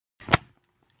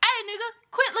nigga.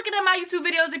 Quit looking at my YouTube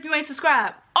videos if you ain't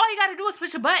subscribed. All you gotta do is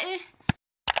push a button.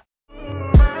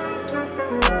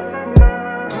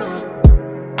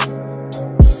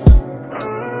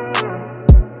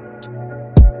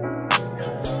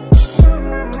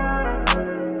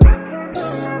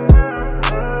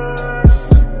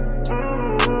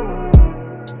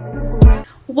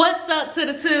 What's up to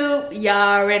the tube?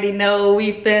 Y'all already know what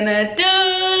we finna do.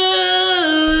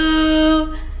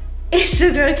 It's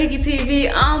your girl Kiki TV.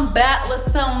 I'm back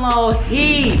with some more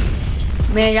heat.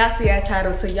 Man, y'all see that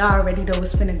title, so y'all already know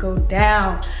what's finna go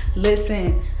down.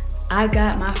 Listen, I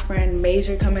got my friend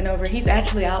Major coming over. He's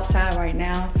actually outside right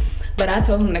now, but I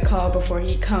told him to call before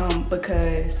he come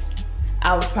because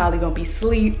I was probably gonna be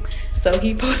asleep. So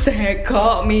he supposed to have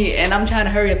called me, and I'm trying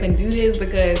to hurry up and do this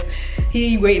because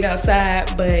he waiting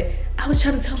outside. But I was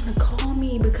trying to tell him to call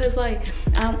me because like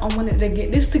I wanted to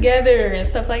get this together and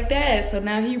stuff like that. So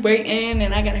now he waiting,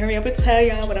 and I gotta hurry up and tell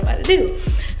y'all what I'm about to do.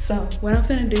 So what I'm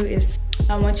gonna do is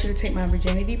I want you to take my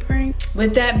virginity prank.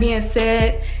 With that being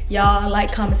said, y'all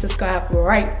like, comment, subscribe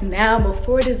right now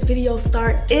before this video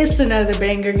starts. It's another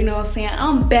banger, you know what I'm saying?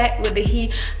 I'm back with the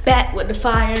heat, back with the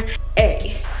fire.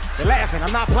 Hey. You're laughing.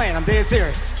 I'm not playing. I'm dead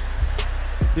serious.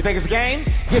 You think it's a game?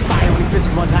 Get fire on these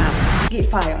bitches one time. Get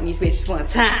fire on these bitches one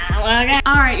time. Okay.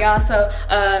 All right, y'all. So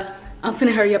I'm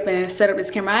finna hurry up and set up this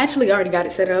camera. I actually already got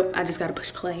it set up. I just gotta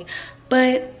push play.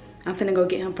 But I'm finna go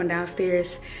get him from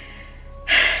downstairs.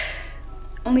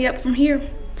 Only up from here.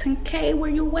 10K,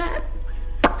 where you at?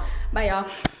 Bye, y'all.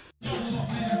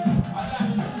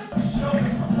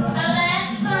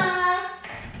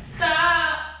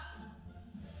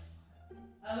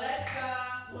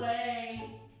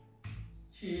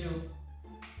 Chill.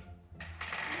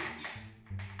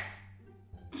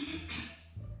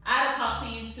 I have to talk to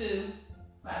you too,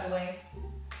 by the way.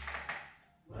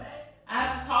 What? I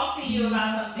have to talk to you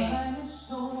about something.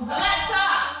 Alexa!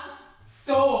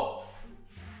 Stop.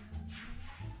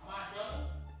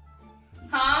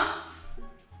 Huh?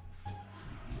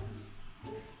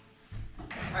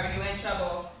 Are you in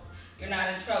trouble? You're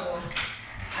not in trouble.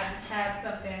 I just had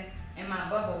something in my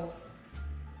bubble.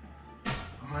 Am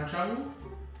I in trouble?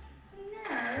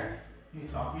 No. You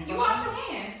talk to me You about wash your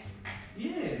something? hands.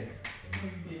 Yeah.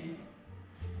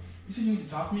 You said you used to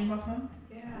talk to me about something?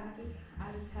 Yeah,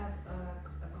 I just have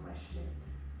a question.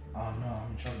 Oh no,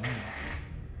 I'm in trouble anyway.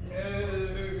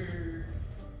 No.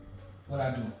 What'd I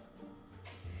do?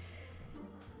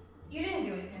 You didn't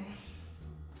do anything.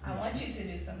 I want you to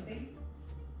do something.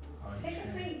 Oh, you Take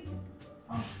a scared? seat.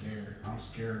 I'm scared. I'm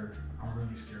scared. I'm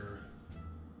really scared.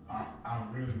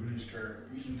 I'm really, really scared.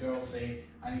 Usually girls say,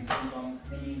 I need to do something,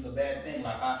 it means a bad thing.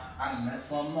 Like I done messed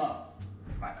something up.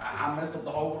 Like I messed up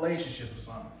the whole relationship or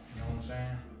something. You know what I'm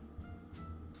saying?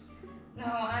 No,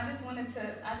 I just wanted to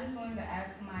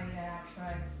ask somebody that I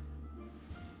trust.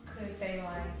 Could they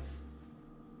like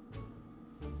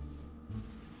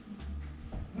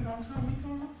You know what I'm saying? What you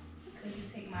doing? could you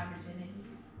take my virginity?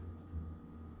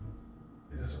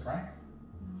 Is this a prank?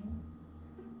 No.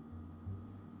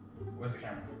 Where's the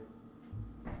camera?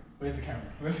 Where's the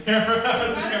camera? Where's the camera?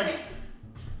 Where's the camera?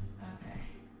 Okay.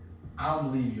 I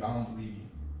don't believe you. I don't believe you.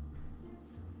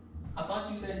 I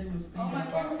thought you said you was thinking Oh, my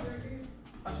about. camera's right here.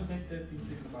 I thought you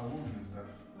thinking about women and stuff.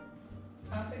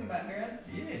 I was thinking about girls.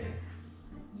 Yeah.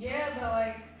 Yeah, but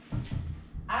like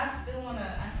I still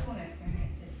wanna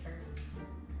experience it first.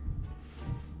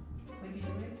 Would you do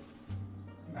it?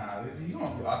 Nah, you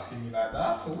don't be asking me like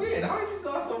that. That's so weird. How would you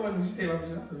ask someone when you say like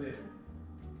that's so weird?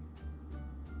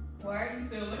 Why are you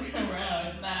still looking around?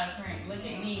 It's not a prank. Look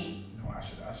at me. No, I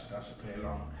should play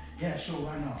along. Yeah, sure,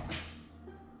 why not?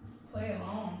 Play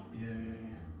along. Yeah.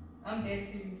 I'm dead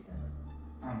serious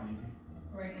though. I'm maybe.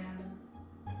 Right now.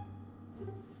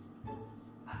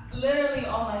 Literally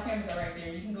all my cameras are right there.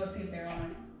 You can go see if they're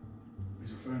on. Is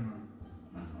your phone on?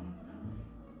 My phone's on.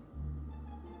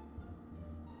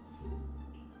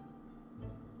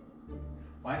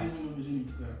 Why do you want Virginia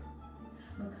to go?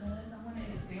 Because I want to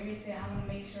experience it. I want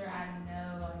to make sure I know,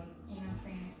 like, you know what I'm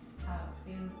saying, how it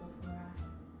feels before I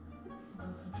go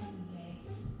completely gay.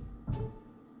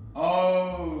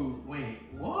 Oh, wait,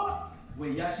 what?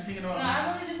 Wait, you actually thinking No, about I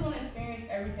really just want to experience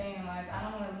everything in life. I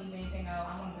don't want to leave anything out.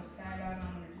 I want to go skydiving. I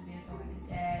want to do this. I want to do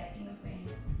that. You know what I'm saying?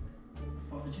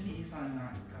 Well, Virginia is something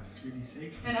that's really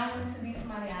sick. And I want it to be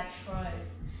somebody I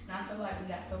trust. And I feel like we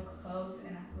got so close,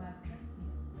 and I feel like I trust you.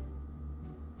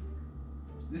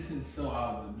 This is so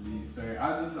out of the blue. Sorry,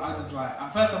 I just like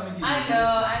at first I'm thinking. I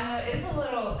know. It's a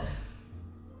little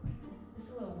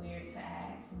weird to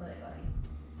ask, but like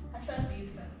I trust you,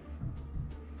 so.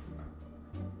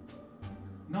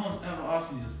 No one's ever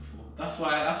asked me this before. That's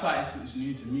why it's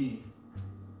new to me.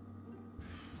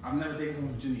 I've never taken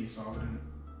someone's virginity, so I wouldn't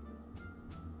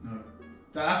know.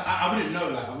 I wouldn't know.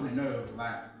 Like I wouldn't know.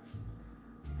 Like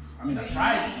I mean, I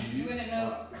tried to. You wouldn't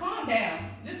know. Calm down.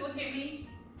 Just look at me.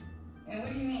 And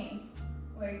what do you mean?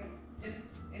 Like, just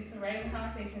it's a regular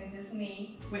conversation. It's just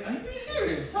me. Wait, are you being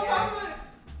serious? That's Yeah. how I'm like.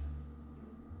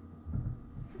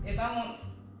 If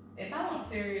I want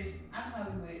serious, I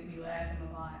probably would be laughing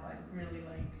a lot. Like really,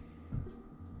 like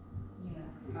you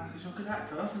know. Nah, cause you're a good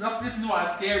actor. This is why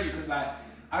it's scary because like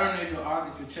I don't know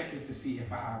if you're checking to see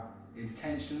if I have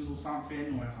intentions or something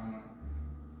or if I'm like.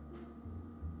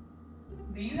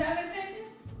 Do you have intentions?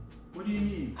 What do you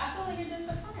mean? I feel like you're just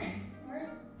a friend, right?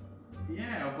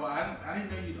 Yeah, but I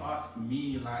didn't know you'd ask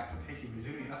me like to take your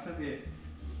virginity. That's a bit.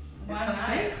 Why It's not?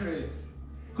 sacred.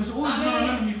 Because you're always gonna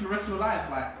remember me for the rest of your life,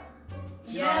 like.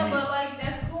 Do you know what I mean? But like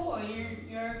that's cool.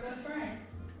 You're a good friend,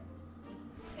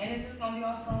 and it's just gonna be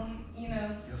on some, you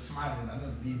know. You're smiling. I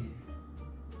don't believe you.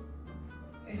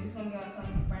 It's just gonna be on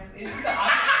some friends. It's an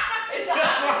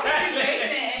awkward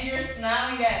situation, and you're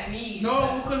smiling at me.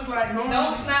 No, because like no.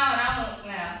 Don't smile, and I won't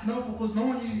smile. No, because no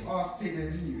one usually asks to take their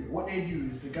virginity. What they do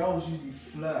is the girls usually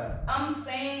flirt. I'm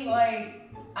saying like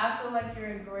I feel like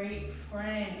you're a great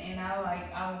friend, and I would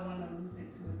want to lose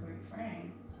it to a great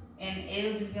friend, and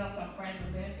it'll just be on some friends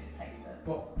with benefits type stuff.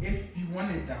 But if you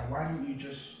wanted that, why didn't you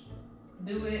just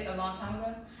Do it a long time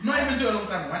ago. not even do it a long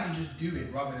time? Why didn't you just do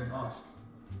it rather than ask?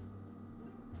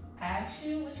 Ask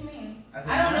you? What you mean? As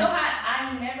in I don't know what? how.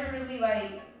 I never really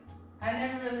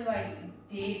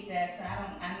did that. So I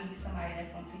need somebody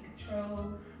that's gonna take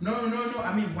control. No.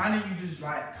 I mean, why don't you just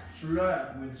like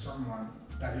flirt with someone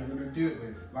that you're gonna do it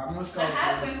with? Like most I girls.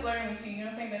 have been flirting with you. You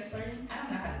don't think that's flirting? I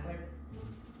don't know how to flirt.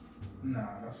 Nah,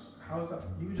 how is that?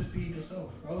 You would just be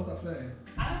yourself. How is that flirting?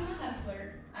 I don't know how to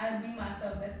flirt. I be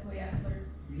myself. That's the way I flirt.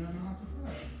 You don't know how to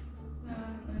flirt. No, I don't know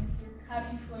how to flirt. How do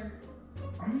you flirt?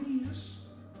 I mean,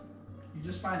 you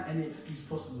just find any excuse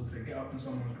possible to get up in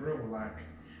someone's grill. Like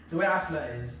the way I flirt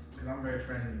is because I'm very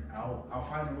friendly. I'll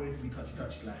find a way to be touchy.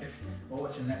 Like if we're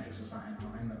watching Netflix or something,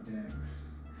 I'll end up doing.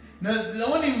 No, there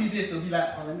won't even be this. It'll be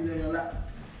like, oh, let me lay on your lap.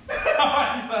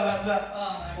 I just sound like that.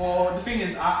 Oh my Or God. the thing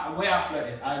is, the way I flirt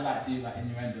is I like do like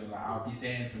innuendo. Like I'll be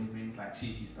saying some things like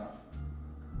cheeky stuff,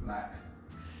 like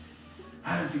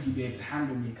I don't think you'd be able to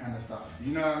handle me kind of stuff.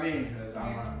 You know what I mean? Because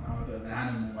I'm a bit of an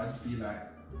animal. I just be like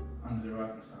under the rug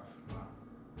and stuff. But,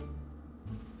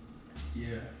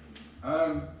 yeah.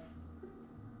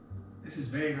 This is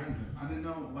very random. I don't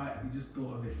know why you just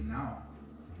thought of it now.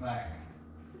 Like.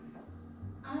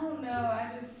 I don't know. I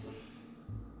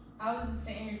was just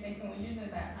sitting here thinking when you're in the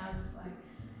back, I was just like,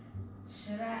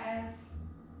 should I ask?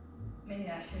 Maybe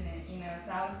I shouldn't, you know.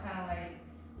 So I was kind of like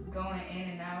going in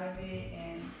and out of it,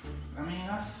 and I mean,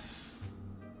 that's.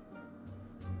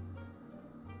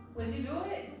 would you do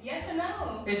it? Yes or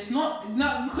no? It's not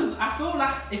because I feel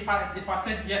like if I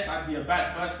said yes, I'd be a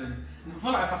bad person. And I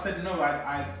feel like if I said no,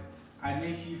 I'd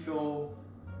make you feel,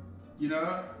 you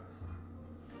know.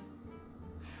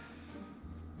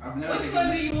 I've never. Which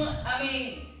one do you want? I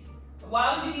mean,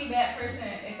 why would you be a bad person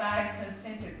if I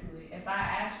consented to it? If I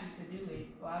asked you to do it,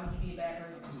 why would you be a bad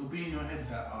person? Because it'll be in your head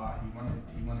that he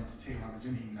wanted to take my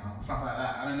virginity now or something like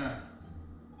that. I don't know.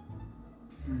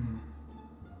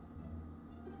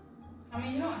 I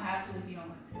mean, you don't have to if you don't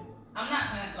want to. I'm not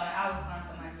gonna I would find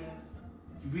somebody else.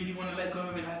 You really want to let go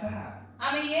of it like that?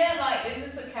 I mean, yeah, like it's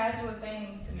just a casual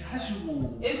thing to me.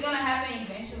 Casual. It's gonna happen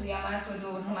eventually. I might as well do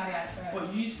it with somebody I trust.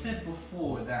 But you said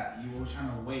before that you were trying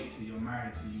to wait till you're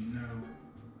married till you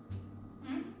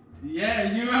know.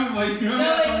 Yeah, you remember? No, wait,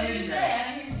 what did you say?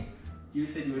 I didn't hear you. You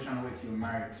said you were trying to wait till you're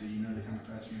married so you know the kind of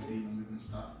person you're dealing with and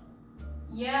stuff.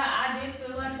 Yeah, I did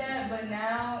feel like that, but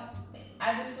now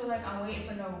I just feel like I'm waiting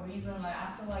for no reason. Like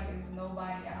I feel like there's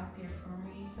nobody out there for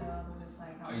me, so I was just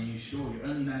like. Are you sure? You're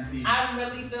only 19. I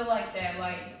really feel like that.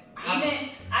 Like even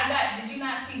did you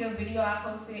not see the video I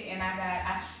posted? And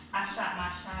I shot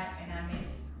my shot and I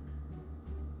missed.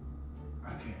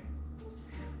 Okay.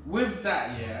 With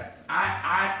that, yeah,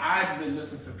 I've been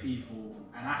looking for people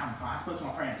and I haven't found. I spoke to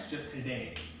my parents just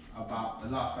today about the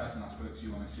last person I spoke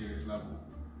to on a serious level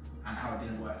and how it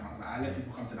didn't work. And I was like, I let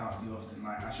people come to the house too often.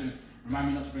 Like I shouldn't remind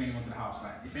me not to bring anyone to the house.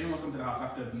 Like if anyone's come to the house, I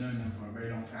have to have known them for a very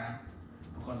long time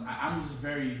because I'm just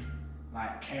very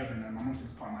like caring and my mom says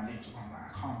it's part of my nature. But I'm like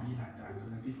I can't be like that because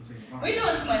then people say we're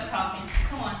doing too much talking.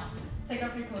 Come on, take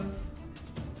off your clothes.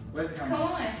 Where's the camera?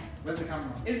 Come on. Where's the camera?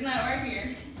 It's not right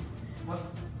here.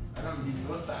 I don't believe you.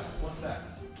 What's that? What's that?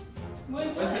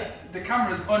 What's Where's that? The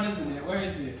camera's on, isn't it? Where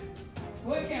is it?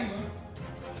 What camera?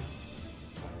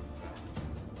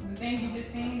 The thing you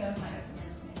just seen? That was my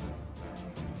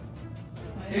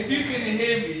Instagram. If you can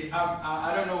hear me,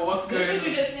 I don't know what's going on. This is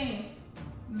what you just seen.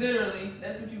 Literally,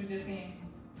 that's what you were just saying.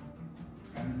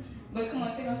 Let me see. But come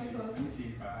on, take off your clothes. Let me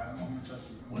see. I don't want to trust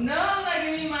you. No, I'm not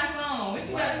giving you my phone. What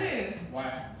you gotta do?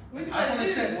 Why? What you I just gotta want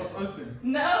to do? check what's open.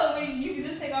 No, you can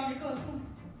just take off your clothes. Come on.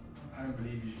 I don't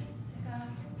believe you. Take off.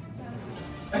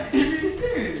 Are you being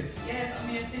serious? Yes, I'm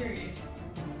being serious.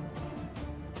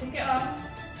 Take it off.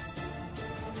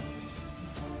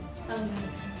 I'm done.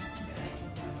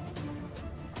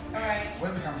 Alright.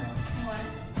 Where's the camera? Come on.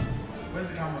 Where's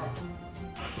the camera?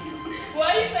 Why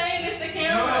are you saying this to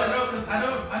camera? No, because I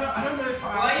don't know if I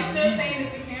Why are you actually still believe saying you.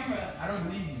 this to camera? I don't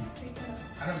believe you. Take it off.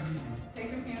 I don't believe you.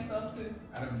 Take your pants off too.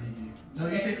 I don't believe you. No,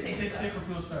 Okay, you take this off. off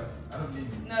yours first. I don't believe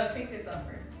you. No, take this off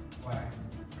first. Why?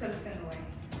 Because it's in the way.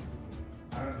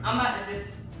 I don't. I'm about to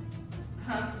just.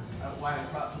 Huh? Why?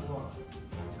 About to what?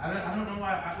 I don't know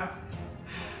why.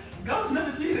 Girls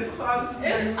never do this. That's why this is.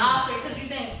 It's awkward because you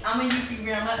think I'm a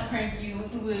YouTuber, I'm about to prank you,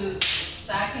 woo,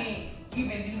 so I can't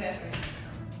even do nothing.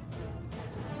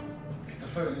 It's the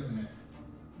phone, isn't it?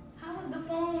 How is the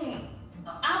phone?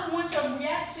 I want your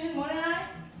reaction, won't I?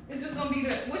 It's just gonna be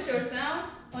the, what's your sound?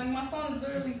 Like my phone is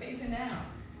literally facing down.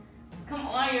 Come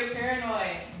on, you're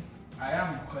paranoid. I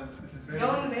am, because this is very.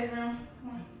 Go in the bedroom. Come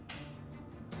on.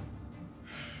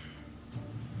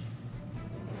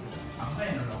 I'm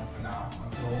playing along for now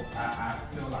until I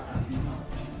feel like I see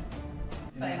something.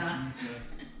 Say nah.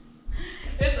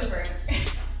 It's a prank.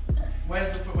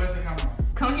 Where's the camera?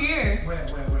 Come here. Where?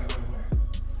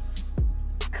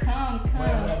 Come. Where?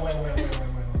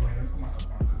 Don't put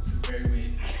myself on. This is very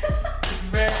weird. This is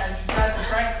very, and she tries to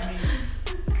prank me.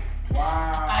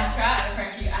 Wow. I tried to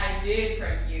prank you. I did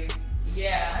prank you.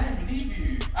 Yeah. I didn't believe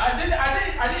you.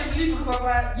 I didn't believe you because I was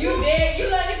like. You did. You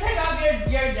let me take off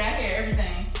your jacket,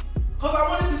 everything. Because I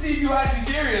wanted to see if you were actually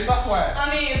serious. That's why.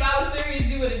 I mean, if I was serious,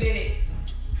 you would have did it.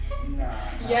 Nah.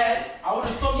 Yes. I would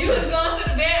have stopped you. You was going to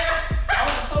the bed. I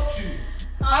would have stopped you.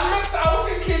 I was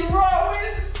thinking, bro,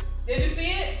 where is this? Did you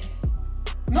see it?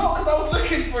 No, because I was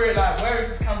looking for it, like, where is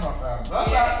this camera, fam? That's what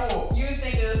I thought. You would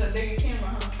think it was a bigger camera,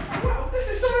 huh? Wow, this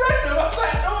is so random. I was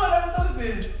like, no one ever does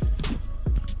this.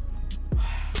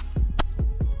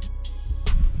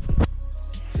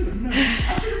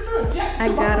 I should have known. Yeah, I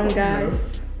got him,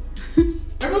 guys.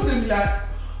 Everyone's gonna be like,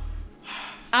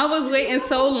 I was waiting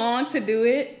so long to do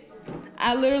it.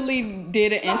 I literally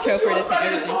did an intro for this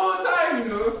and this everything. whole time, you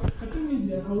know.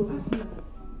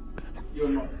 You're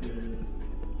not serious.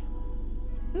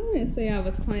 I didn't say I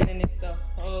was planning it the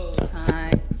whole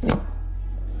time.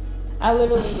 I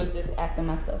literally was just acting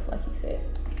myself like he said.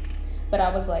 But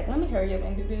I was like, let me hurry up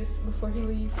and do this before he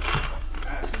leaves. I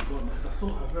actually got because I saw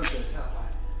her brother. She was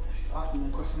like, she's asking me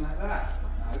a question like that.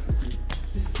 I was like, nah,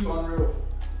 this is too unreal.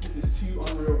 This is too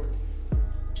unreal.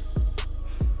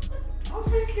 I was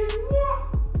thinking,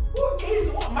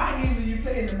 what mind games are you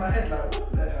playing in my head? Like,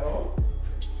 what the hell?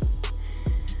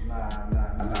 Nah.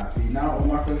 See, now all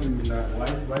my friends will be like, why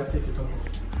take it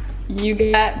off? You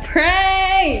got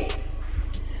pranked!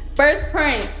 First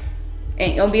prank.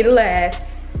 Ain't gonna be the last.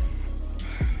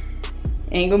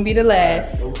 Ain't gonna be the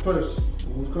last. It was close,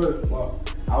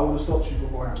 but I would have stopped you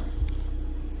beforehand.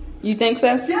 You think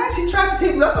so? She actually tried to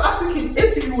take me. That's what I was thinking.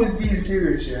 If you was being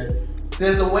serious, yeah,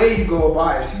 there's a way you go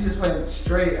about it. She just went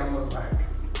straight and was like,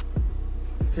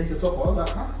 take it off. I was like,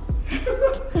 huh? I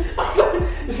was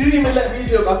like, she didn't even let me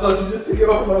do it myself. She just took it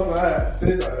off. I was like, alright,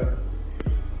 sit down.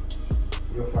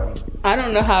 You're funny. I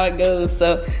don't know how it goes,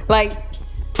 so like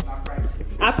Not right.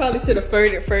 I probably should have heard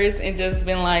it first and just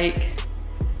been like,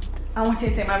 I want you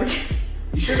to take my virginity.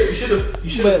 You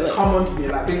should have come on to me,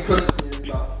 like been close to me and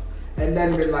stuff, and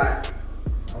then been like,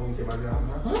 I want to take my virginity.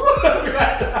 I'm like,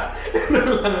 that. And then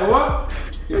like, what?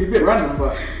 It'd be a bit random,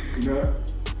 but you know.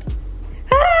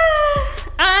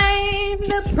 I'm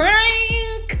the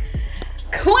prank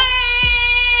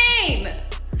queen.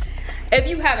 If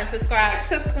you haven't subscribed,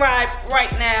 subscribe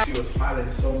right now. She was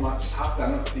smiling so much. How could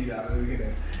I not see that at the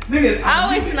beginning? Thing is, I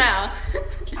always smile.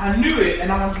 I knew it, and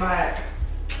I was like,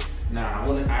 nah, I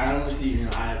don't want to see it in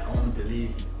your eyes. I want to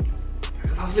believe.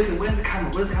 Because I was looking, where's the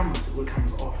camera? Where's the camera? The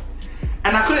camera's off.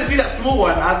 And I couldn't see that small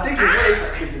one. I was thinking, where is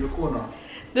that clip in the corner?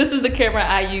 This is the camera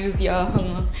I use, y'all. Hold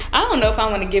on. I don't know if I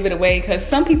want to give it away because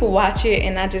some people watch it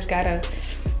and I gotta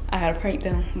prank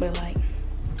them. But like,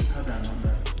 How's that not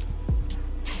there?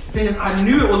 The thing is, I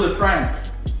knew it was a prank.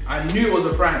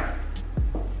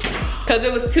 Cause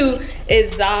it was too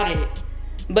exotic.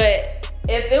 But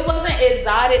if it wasn't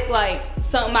exotic, like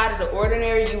something out of the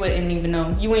ordinary, you wouldn't even know.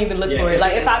 You wouldn't even look for it.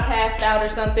 Like if I passed out or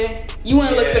something, you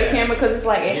wouldn't look for the camera because it's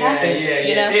like it happened.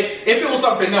 You know? If it was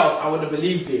something else, I would have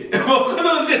believed it. Because it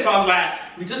was this, I was like,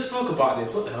 we just spoke about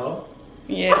this. What the hell?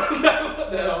 Yeah.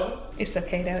 What the hell? It's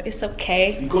okay though. It's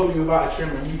okay. You got me without a trim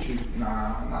on YouTube.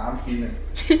 Nah, I'm feeling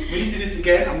it. When you do this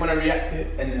again, I'm gonna react to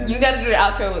it and then. You gotta do the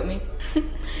outro with me.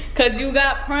 Cause you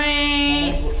got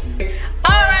pranked.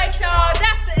 Alright, y'all.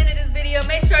 That's the end of this video.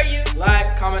 Make sure you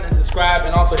like, comment, and subscribe,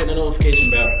 and also hit the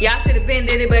notification bell. Y'all should have been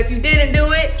did it, but if you didn't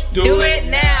do it, do it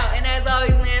now. And as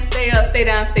always, man, stay up, stay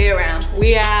down, stay around.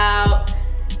 We out.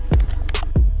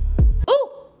 Ooh,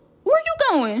 where you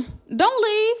going? Don't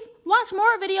leave. Watch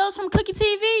more videos from Cookie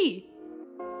TV.